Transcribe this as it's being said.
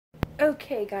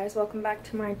Okay guys, welcome back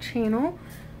to my channel,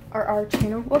 or our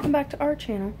channel. Welcome back to our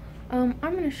channel. I'm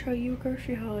going to show you a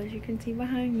grocery haul, as you can see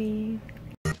behind me.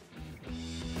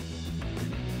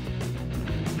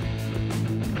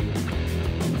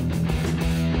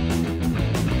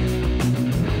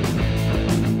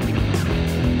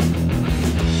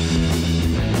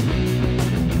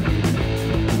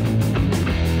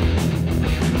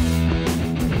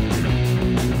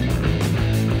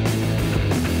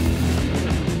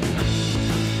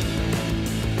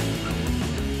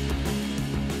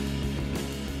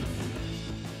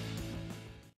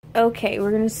 Okay,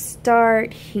 we're gonna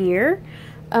start here.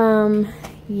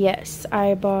 Yes,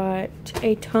 I bought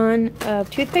a ton of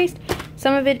toothpaste.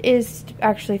 Some of it is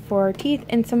actually for our teeth,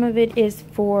 and some of it is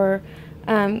for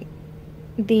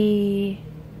the,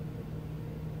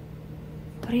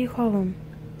 what do you call them?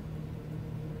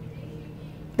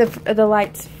 The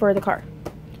lights for the car.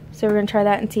 So we're gonna try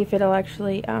that and see if it'll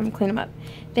actually clean them up.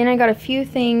 Then I got a few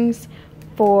things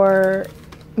for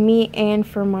me and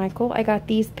for Michael. I got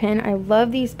these pens. I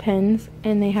love these pens,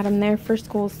 and they had them there for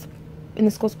schools, in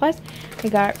the school supplies. I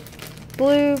got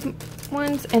blue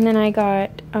ones, and then I got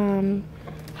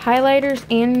highlighters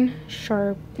and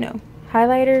Sharpies.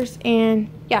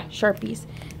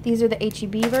 These are the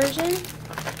HEB version.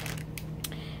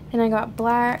 Then I got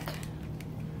black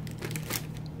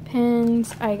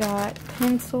pens, I got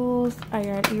pencils, I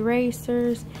got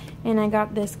erasers, and I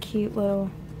got this cute little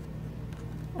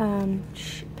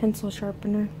pencil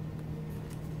sharpener.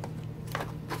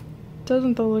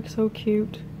 Doesn't that look so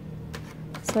cute?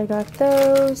 So I got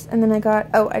those, and then I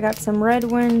got some red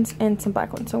ones and some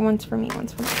black ones. So one's for me,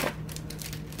 one's for Michael.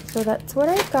 So that's what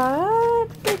I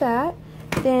got for that.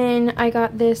 Then I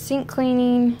got this sink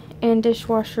cleaning and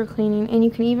dishwasher cleaning, and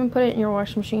you can even put it in your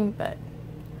washing machine, but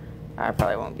I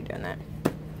probably won't be doing that.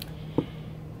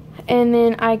 And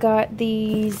then I got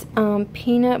these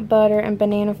peanut butter and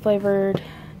banana flavored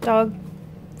dog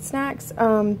snacks.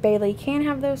 Bailey can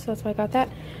have those, so that's why I got that.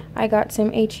 I got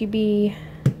some HEB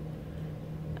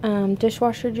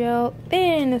dishwasher gel.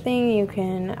 Then the thing you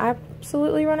can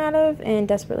absolutely run out of and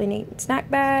desperately need: snack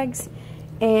bags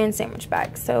and sandwich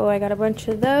bags. So I got a bunch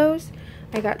of those.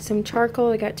 I got some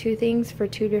charcoal. I got two things for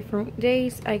 2 different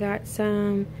days. I got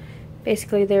some,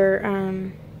 basically their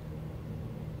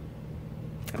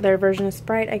version of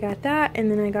Sprite. I got that,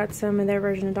 and then I got some of their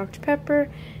version of Dr. Pepper.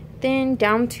 Then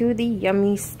down to the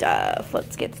yummy stuff.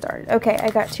 Let's get started. Okay,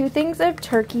 I got 2 things of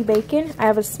turkey bacon. I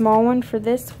have a small one for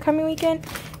this coming weekend,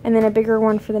 and then a bigger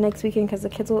one for the next weekend because the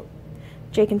kids will,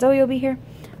 Jake and Zoe will be here.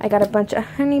 I got a bunch of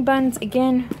honey buns.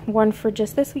 Again, one for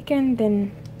just this weekend,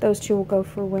 then those 2 will go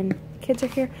for when kids are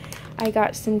here. I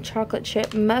got some chocolate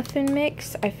chip muffin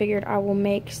mix. I figured I will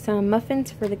make some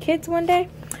muffins for the kids one day.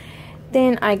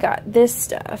 Then I got this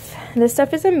stuff. This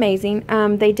stuff is amazing.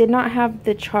 They did not have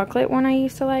the chocolate one I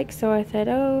used to like, so I said,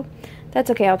 oh, that's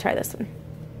okay, I'll try this one.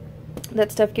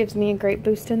 That stuff gives me a great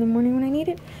boost in the morning when I need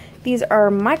it. These are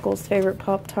Michael's favorite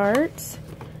Pop-Tarts.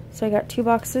 So I got 2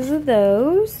 boxes of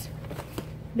those.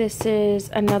 This is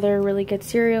another really good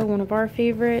cereal, one of our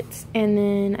favorites. And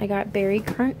then I got Berry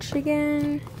Crunch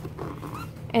again.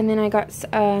 And then I got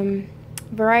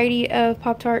variety of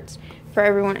Pop-Tarts for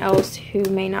everyone else who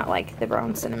may not like the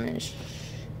brown cinnamon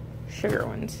sugar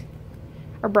ones.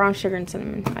 Or brown sugar and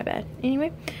cinnamon, my bad.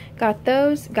 Anyway, got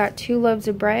those. Got 2 loaves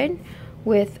of bread.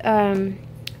 With 5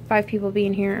 people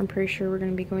being here, I'm pretty sure we're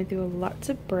going to be going through lots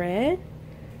of bread.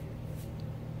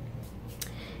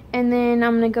 And then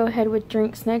I'm going to go ahead with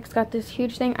drinks next. Got this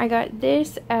huge thing. I got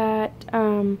this at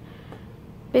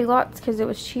Big Lots because it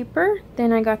was cheaper.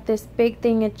 Then I got this big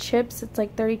thing of chips. It's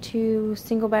like 32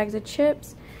 single bags of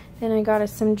chips. Then I got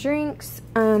us some drinks.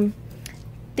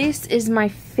 This is my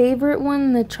favorite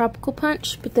one, the tropical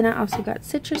punch, but then I also got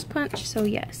citrus punch, so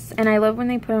yes. And I love when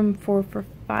they put them for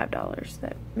 $5.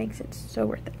 That makes it so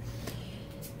worth it.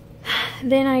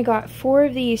 Then I got 4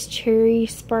 of these cherry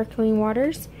sparkling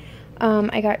waters.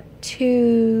 I got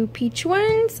 2 peach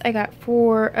ones. I got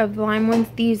 4 of the lime ones.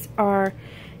 These are,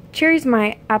 cherry's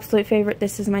my absolute favorite.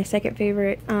 This is my second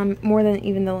favorite, more than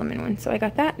even the lemon one. So I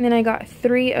got that. And then I got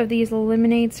 3 of these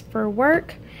lemonades for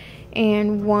work,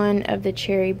 and 1 of the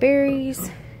cherry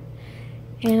berries.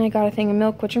 And I got a thing of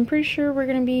milk, which I'm pretty sure we're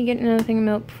going to be getting another thing of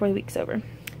milk before the week's over.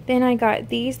 Then I got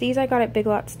these. These I got at Big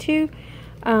Lots too.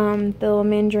 The little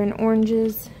mandarin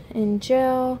oranges in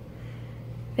gel.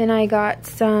 Then I got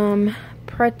some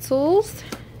pretzels.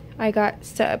 I got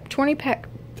a 20-pack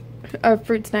of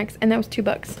fruit snacks, and that was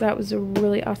 $2. So that was a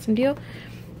really awesome deal.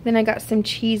 Then I got some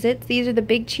Cheez-Its. These are the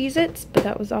big Cheez-Its, but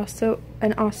that was also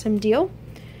an awesome deal.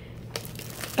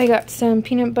 I got some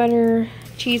peanut butter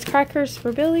cheese crackers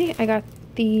for Billy. I got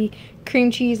the cream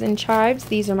cheese and chives.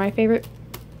 These are my favorite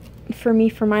for me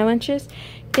for my lunches.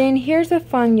 Then here's a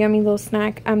fun, yummy little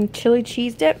snack. Chili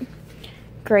cheese dip.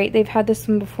 Great. They've had this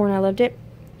one before and I loved it.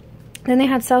 Then they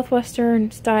had Southwestern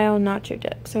style nacho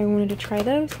dip, so I wanted to try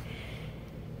those.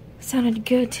 Sounded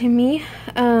good to me.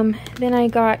 Then I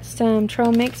got some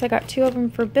trail mix. I got 2 of them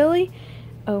for Billy.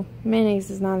 Oh, mayonnaise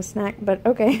is not a snack, but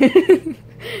okay.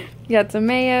 Got some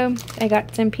mayo. I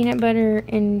got some peanut butter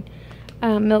and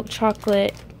milk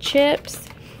chocolate chips.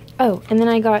 Oh, and then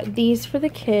I got these for the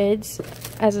kids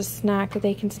as a snack that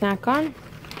they can snack on.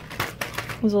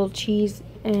 Those little cheese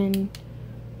and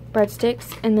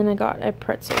breadsticks. And then I got a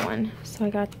pretzel one. So I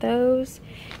got those.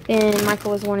 Then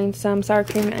Michael was wanting some sour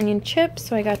cream and onion chips,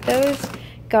 so I got those.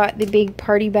 Got the big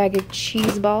party bag of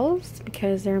cheese balls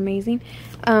because they're amazing.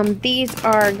 These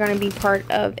are going to be part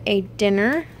of a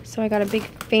dinner, so I got a big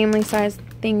family size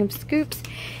thing of scoops.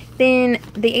 Then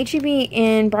the HEB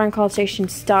in Bryan College Station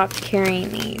stopped carrying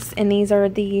these, and these are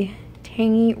the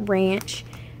Tangy Ranch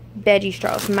veggie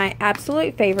straws, my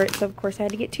absolute favorite. So of course I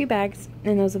had to get 2 bags,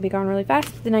 and those will be gone really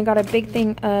fast. Then I got a big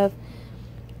thing of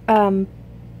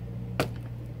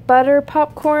butter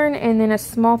popcorn, and then a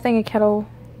small thing of kettle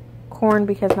corn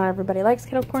because not everybody likes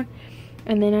kettle corn.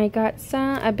 And then I got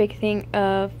a big thing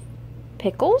of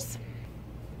pickles.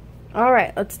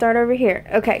 Alright, let's start over here.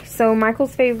 Okay, so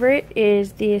Michael's favorite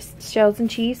is the shells and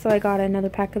cheese, so I got another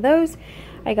pack of those.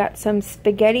 I got some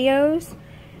SpaghettiOs,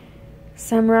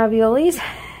 some raviolis.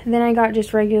 Then I got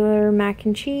just regular mac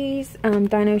and cheese,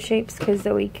 dino shapes, because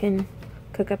Zoe can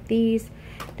cook up these.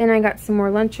 Then I got some more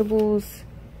Lunchables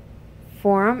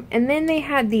for them. And then they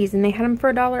had these, and they had them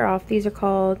for $1 off. These are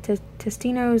called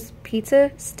Tostino's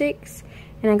Pizza Sticks.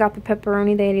 And I got the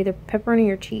pepperoni. They had either pepperoni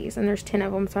or cheese, and there's 10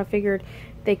 of them. So I figured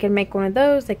they could make one of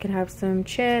those. They could have some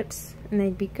chips, and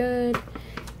they'd be good.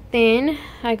 Then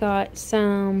I got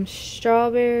some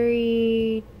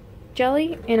strawberry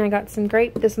jelly, and I got some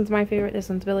grape. This one's my favorite. This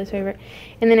one's Billy's favorite.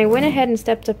 And then I went ahead and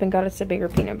stepped up and got us a bigger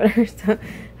peanut butter. So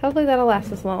hopefully that'll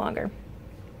last us a little longer.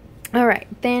 Alright,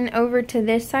 then over to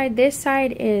this side. This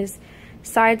side is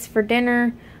sides for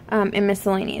dinner and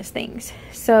miscellaneous things.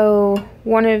 So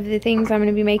one of the things I'm going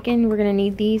to be making, we're going to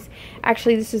need these.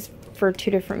 Actually, this is for 2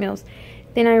 different meals.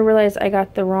 Then I realized I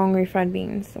got the wrong refried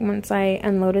beans once I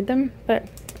unloaded them. But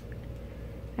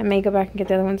I may go back and get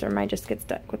the other ones, or I might just get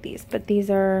stuck with these. But these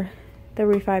are the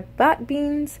refried black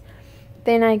beans.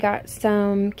 Then I got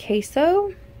some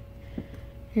queso.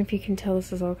 And if you can tell,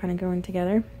 this is all kind of going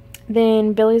together.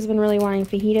 Then Billy's been really wanting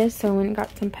fajitas, so I went and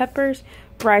got some peppers.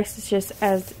 Rice is just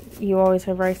as you always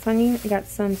have rice on you. I got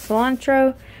some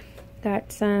cilantro.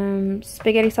 Got some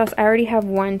spaghetti sauce. I already have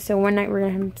one, so one night we're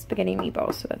going to have spaghetti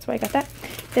meatballs, so that's why I got that.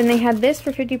 Then they had this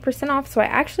for 50% off, so I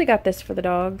actually got this for the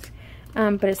dogs.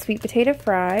 But it's sweet potato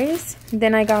fries.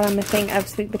 Then I got them a thing of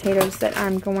sweet potatoes that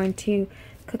I'm going to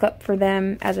cook up for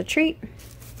them as a treat,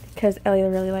 because Ellie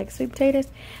really likes sweet potatoes.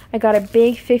 I got a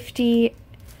big 50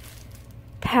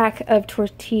 pack of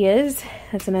tortillas.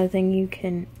 That's another thing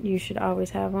you should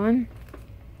always have on.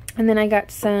 And then I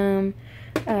got some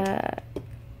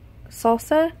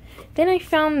salsa. Then I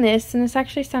found this, and this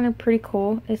actually sounded pretty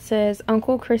cool. It says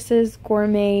Uncle Chris's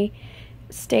Gourmet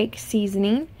Steak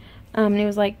Seasoning. And it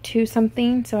was like $2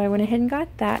 something, so I went ahead and got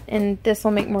that. And this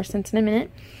will make more sense in a minute.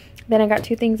 Then I got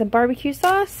 2 things of barbecue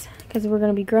sauce, because we're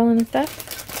going to be grilling and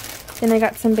stuff. Then I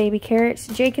got some baby carrots.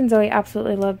 Jake and Zoe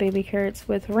absolutely love baby carrots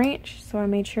with ranch, so I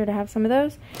made sure to have some of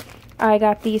those. I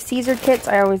got these Caesar kits.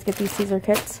 I always get these Caesar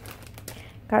kits.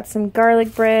 Got some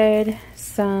garlic bread,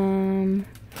 some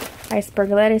iceberg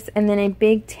lettuce, and then a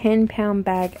big 10-pound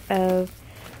bag of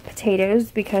potatoes,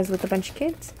 because with a bunch of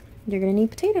kids, you're going to need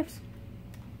potatoes.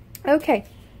 Okay,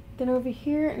 then over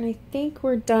here, and I think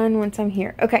we're done once I'm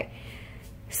here. Okay,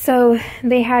 so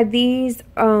they had these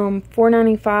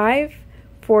 $4.95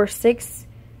 for 6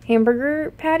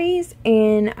 hamburger patties,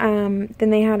 and then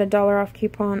they had a $1 off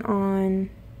coupon on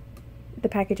the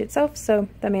package itself, so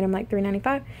that made them like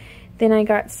 $3.95. Then I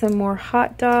got some more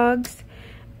hot dogs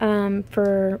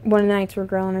for one of the nights we're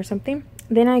grilling or something.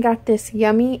 Then I got this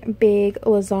yummy big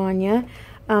lasagna.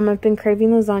 I've been craving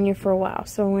lasagna for a while,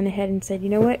 so I went ahead and said, you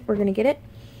know what, we're gonna get it.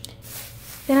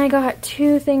 Then I got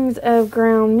 2 things of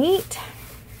ground meat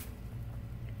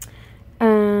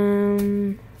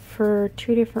for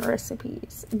 2 different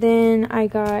recipes. Then I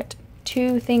got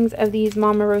 2 things of these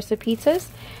Mama Rosa pizzas.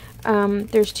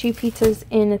 There's 2 pizzas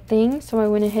in a thing, so I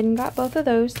went ahead and got both of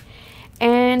those.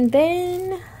 And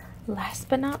then, last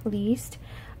but not least,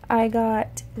 I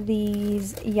got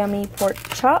these yummy pork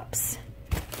chops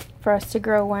for us to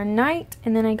grill one night.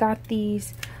 And then I got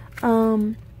these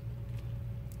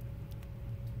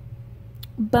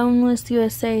Boneless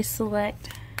USA Select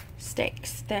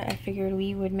sticks that I figured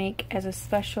we would make as a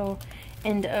special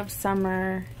end of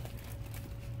summer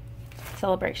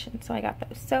celebration. So I got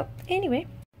those. So anyway,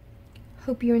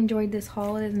 hope you enjoyed this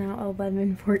haul. It is now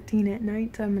 11:14 at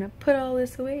night, so I'm gonna put all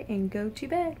this away and go to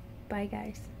bed. Bye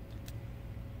guys.